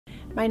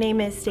My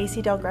name is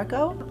Stacy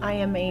Greco. I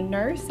am a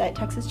nurse at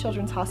Texas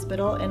Children's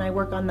Hospital and I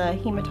work on the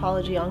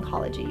hematology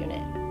oncology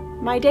unit.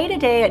 My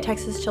day-to-day at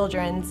Texas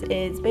Children's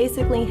is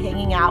basically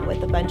hanging out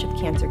with a bunch of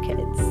cancer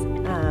kids.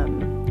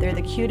 They're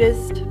the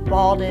cutest,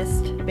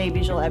 baldest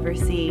babies you'll ever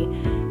see,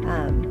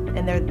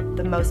 and they're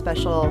the most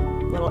special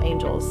little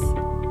angels.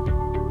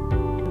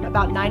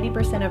 About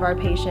 90% of our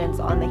patients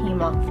on the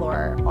hem-onc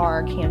floor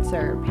are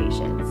cancer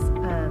patients.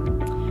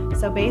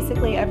 So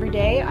basically every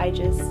day I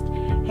just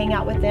hang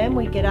out with them.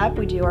 We get up,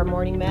 we do our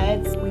morning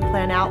meds, we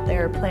plan out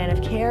their plan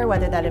of care,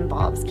 whether that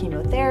involves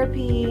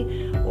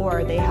chemotherapy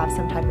or they have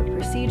some type of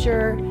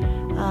procedure.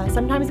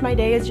 Sometimes my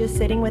day is just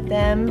sitting with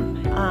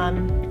them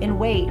and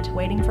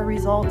waiting for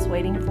results,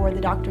 waiting for the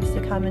doctors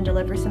to come and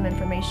deliver some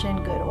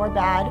information, good or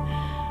bad.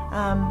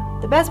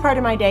 The best part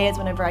of my day is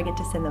whenever I get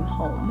to send them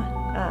home.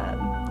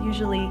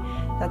 Usually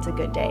that's a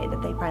good day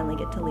that they finally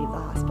get to leave the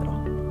hospital.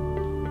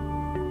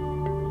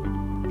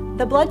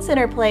 The blood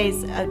center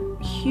plays a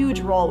huge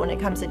role when it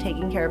comes to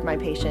taking care of my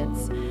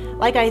patients.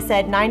 Like I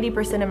said,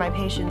 90% of my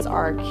patients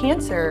are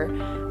cancer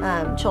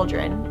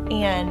children,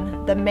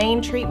 and the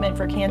main treatment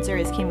for cancer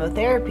is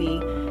chemotherapy,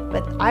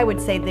 but I would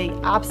say the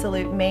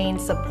absolute main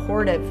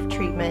supportive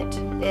treatment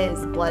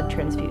is blood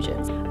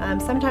transfusions.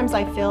 Sometimes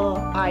I feel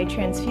I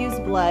transfuse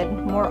blood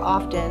more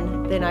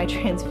often than I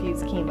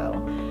transfuse chemo.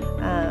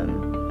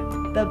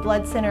 The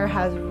blood center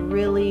has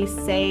really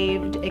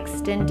saved,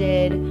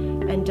 extended,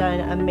 and done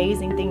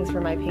amazing things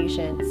for my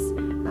patients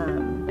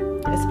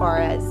as far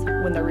as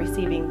when they're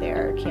receiving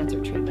their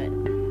cancer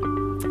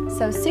treatment.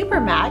 So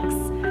Super Max,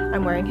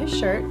 I'm wearing his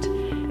shirt,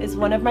 is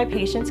one of my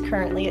patients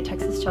currently at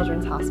Texas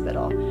Children's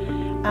Hospital.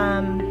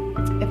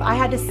 If I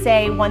had to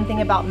say one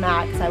thing about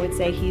Max, I would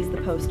say he's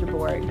the poster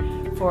board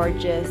for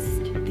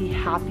just the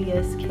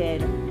happiest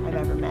kid I've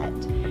ever met.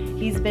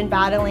 He's been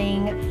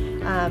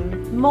battling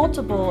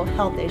multiple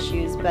health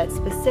issues, but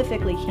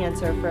specifically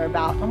cancer, for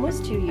about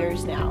almost 2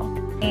 years now.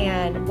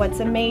 And what's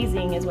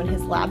amazing is when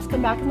his labs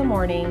come back in the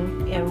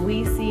morning and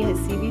we see his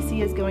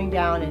CBC is going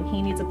down and he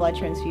needs a blood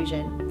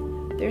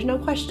transfusion, there's no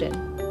question.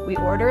 We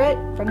order it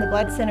from the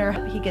blood center,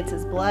 he gets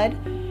his blood,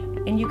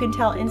 and you can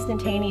tell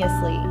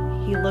instantaneously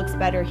he looks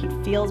better, he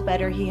feels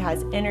better, he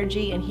has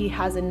energy, and he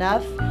has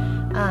enough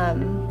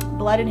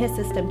blood in his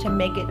system to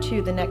make it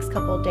to the next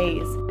couple of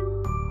days